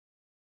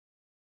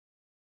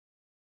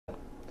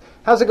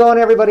How's it going,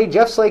 everybody?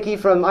 Jeff Slakey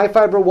from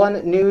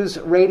iFiberone News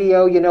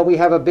Radio. You know, we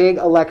have a big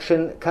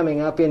election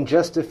coming up in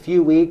just a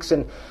few weeks,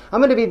 and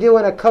I'm going to be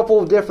doing a couple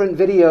of different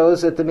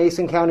videos at the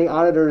Mason County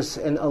Auditors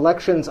and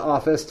Elections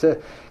Office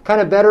to kind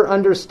of better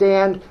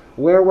understand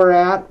where we're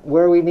at,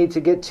 where we need to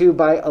get to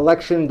by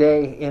Election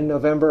Day in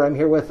November. I'm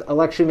here with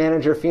Election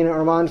Manager Fina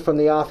Armand from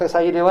the office. How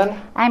you doing?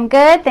 I'm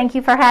good. Thank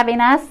you for having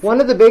us.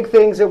 One of the big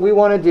things that we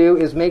want to do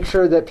is make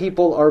sure that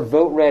people are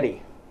vote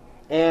ready.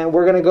 And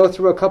we're going to go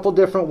through a couple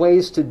different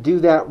ways to do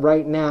that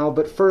right now.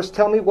 But first,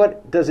 tell me,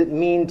 what does it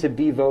mean to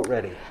be vote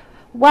ready?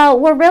 Well,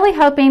 we're really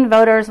hoping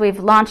voters, we've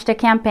launched a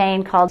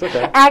campaign called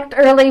Act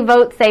Early,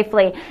 Vote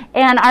Safely.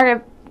 And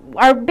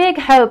our big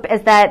hope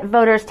is that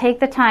voters take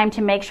the time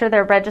to make sure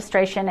their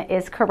registration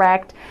is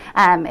correct.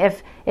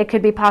 If it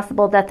could be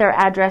possible that their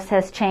address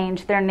has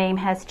changed, their name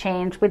has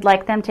changed, we'd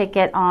like them to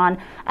get on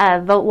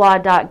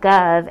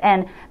votewa.gov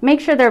and make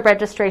sure their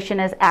registration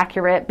is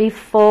accurate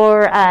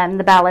before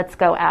the ballots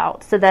go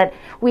out, so that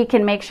we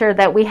can make sure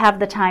that we have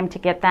the time to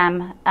get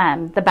them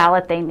the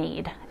ballot they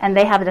need, and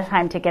they have the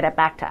time to get it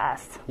back to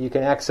us. You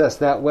can access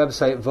that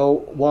website,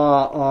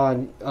 VoteWA,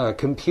 on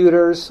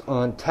computers,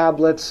 on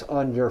tablets,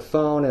 on your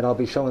phone, and I'll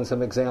be showing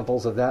some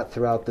examples of that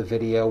throughout the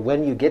video.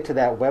 When you get to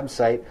that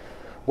website,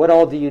 what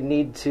all do you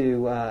need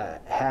to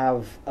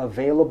have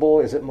available?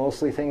 Is it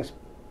mostly things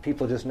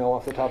people just know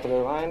off the top of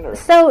their mind? Or?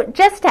 So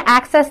just to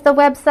access the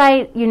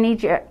website, you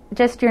need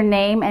just your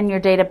name and your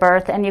date of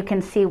birth, and you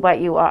can see what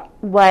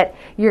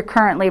you're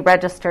currently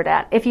registered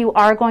at. If you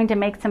are going to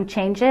make some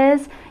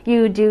changes,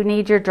 you do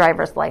need your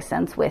driver's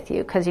license with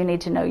you, because you need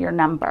to know your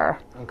number.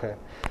 Okay.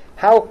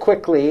 How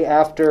quickly,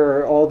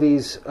 after all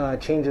these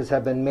changes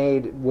have been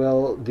made,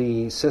 will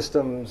the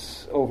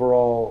systems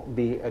overall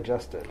be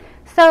adjusted?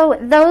 So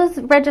those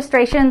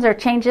registrations or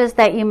changes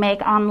that you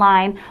make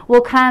online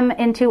will come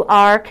into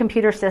our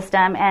computer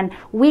system, and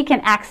we can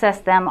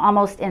access them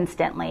almost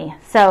instantly.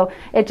 So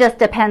it just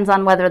depends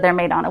on whether they're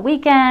made on a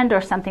weekend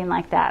or something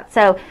like that.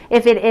 So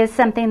if it is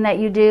something that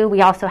you do,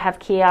 we also have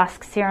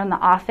kiosks here in the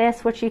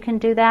office which you can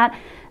do that.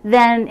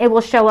 Then it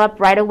will show up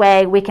right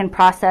away. We can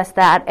process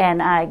that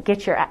and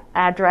get your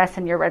address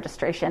and your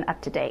registration up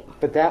to date.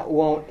 But that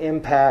won't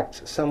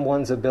impact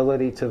someone's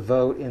ability to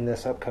vote in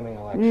this upcoming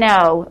election?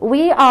 No.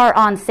 We are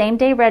on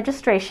same-day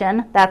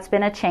registration. That's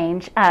been a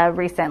change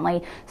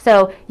recently.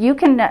 So you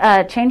can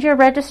change your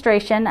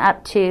registration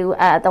up to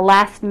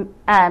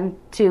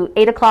to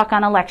 8 o'clock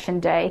on Election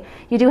Day.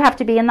 You do have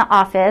to be in the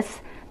office.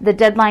 The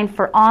deadline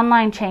for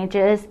online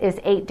changes is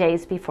 8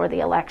 days before the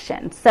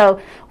election. So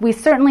we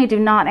certainly do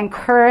not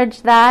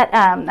encourage that,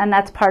 and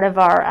that's part of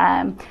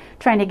our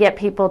trying to get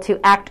people to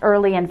act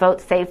early and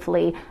vote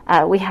safely.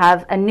 We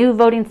have a new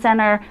voting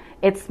center.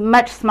 It's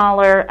much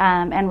smaller,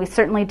 and we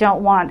certainly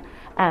don't want,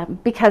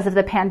 because of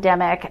the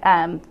pandemic,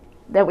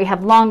 that we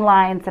have long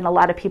lines and a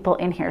lot of people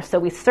in here. So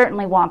we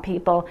certainly want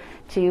people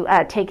to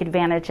take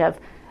advantage of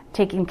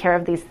taking care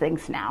of these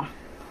things now.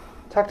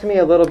 Talk to me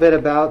a little bit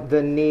about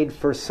the need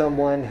for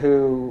someone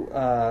who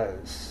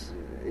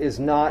is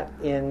not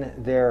in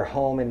their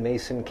home in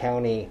Mason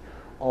County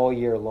all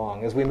year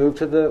long. As we move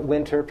to the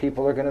winter,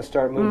 people are going to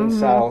start moving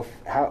south.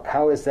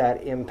 How is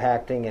that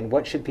impacting, and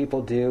what should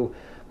people do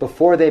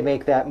before they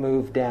make that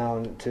move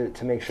down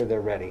to make sure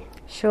they're ready?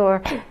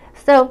 Sure.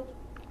 So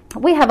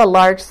we have a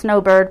large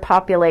snowbird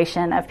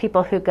population of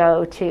people who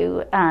go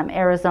to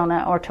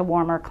Arizona or to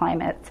warmer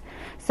climates.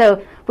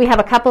 So we have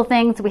a couple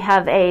things. We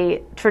have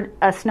a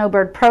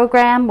snowbird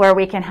program where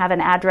we can have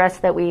an address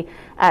that we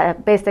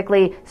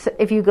basically,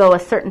 if you go a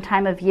certain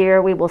time of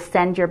year, we will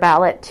send your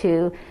ballot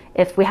to.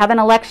 If we have an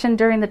election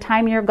during the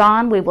time you're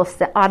gone, we will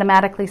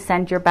automatically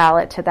send your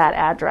ballot to that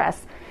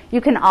address.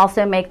 You can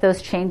also make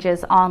those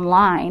changes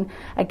online.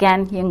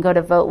 Again, you can go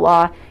to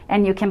VoteWA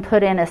and you can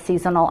put in a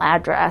seasonal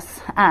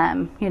address,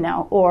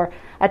 or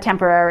a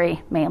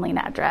temporary mailing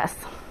address.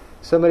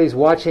 Somebody's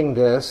watching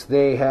this,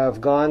 they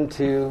have gone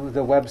to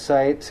the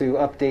website to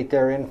update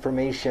their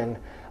information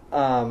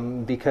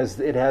because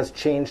it has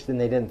changed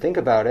and they didn't think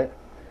about it,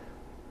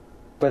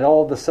 but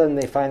all of a sudden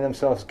they find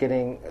themselves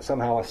getting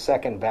somehow a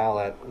second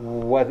ballot.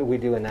 What do we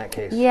do in that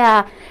case?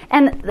 Yeah,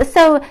 and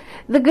so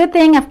the good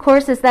thing, of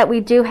course, is that we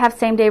do have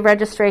same-day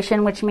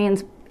registration, which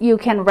means you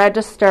can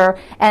register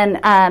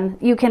and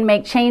you can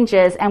make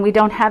changes, and we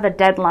don't have a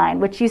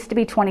deadline, which used to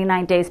be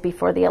 29 days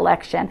before the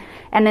election.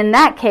 And in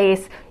that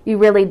case, you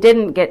really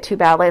didn't get two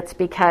ballots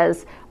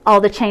because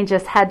all the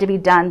changes had to be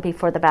done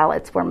before the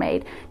ballots were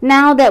made.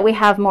 Now that we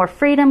have more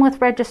freedom with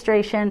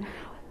registration,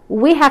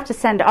 we have to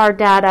send our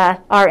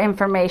data, our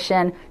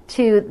information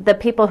to the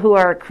people who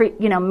are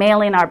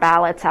mailing our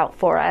ballots out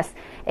for us.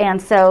 And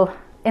so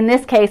in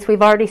this case,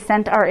 we've already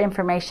sent our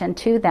information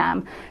to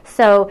them.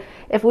 So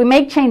if we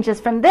make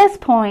changes from this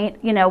point,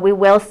 we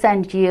will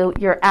send you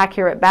your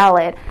accurate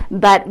ballot,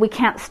 but we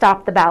can't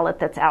stop the ballot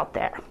that's out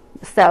there.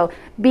 So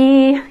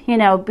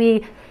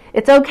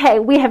it's okay.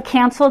 We have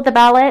canceled the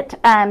ballot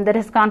that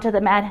has gone to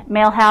the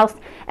mail house,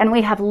 and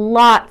we have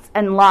lots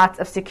and lots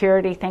of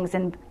security things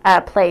in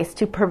place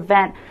to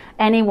prevent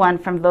anyone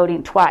from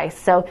voting twice.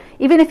 So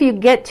even if you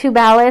get two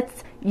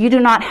ballots, you do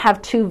not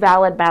have two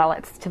valid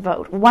ballots to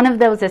vote. One of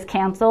those is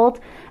canceled.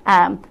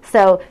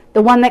 So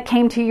the one that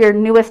came to your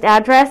newest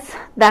address,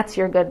 that's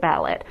your good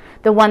ballot.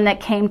 The one that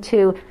came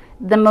to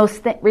the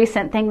most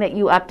recent thing that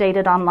you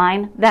updated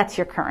online, that's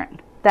your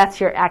current.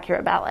 That's your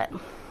accurate ballot.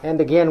 And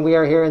again, we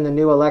are here in the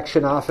new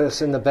election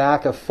office in the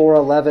back of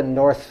 411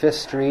 North 5th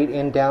Street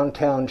in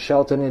downtown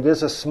Shelton. It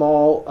is a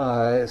small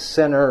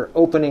center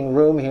opening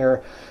room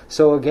here.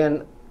 So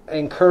again,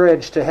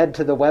 encouraged to head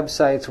to the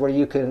websites where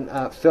you can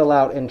fill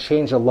out and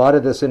change a lot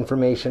of this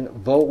information.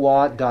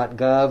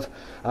 votewa.gov,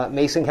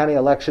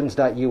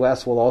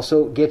 masoncountyelections.us will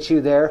also get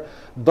you there.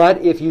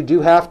 But if you do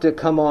have to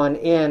come on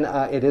in,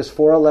 it is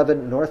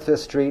 411 North 5th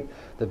Street,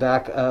 the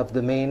back of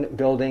the main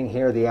building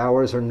here. The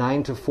hours are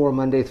 9 to 4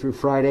 Monday through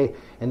Friday,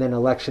 and then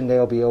Election Day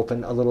will be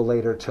open a little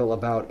later till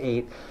about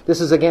 8. This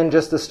is, again,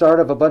 just the start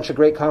of a bunch of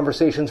great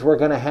conversations we're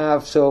going to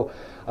have, so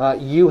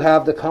you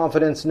have the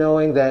confidence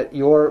knowing that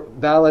your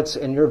ballots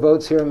and your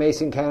votes here in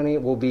Mason County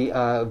will be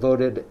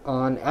voted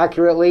on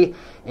accurately,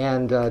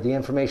 and the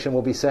information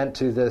will be sent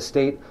to the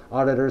state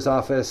auditor's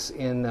office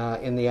in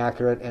the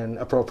accurate and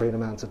appropriate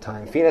amounts of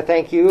time. Fina,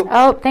 thank you.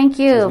 Oh, thank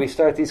you. As we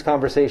start these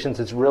conversations,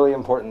 it's really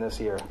important this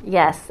year.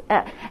 Yes,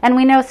 and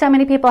we know so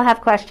many people have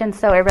questions,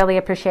 so I really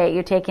appreciate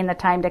you taking the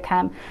time to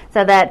come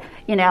so that,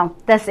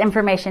 this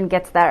information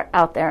gets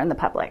out there in the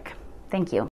public. Thank you.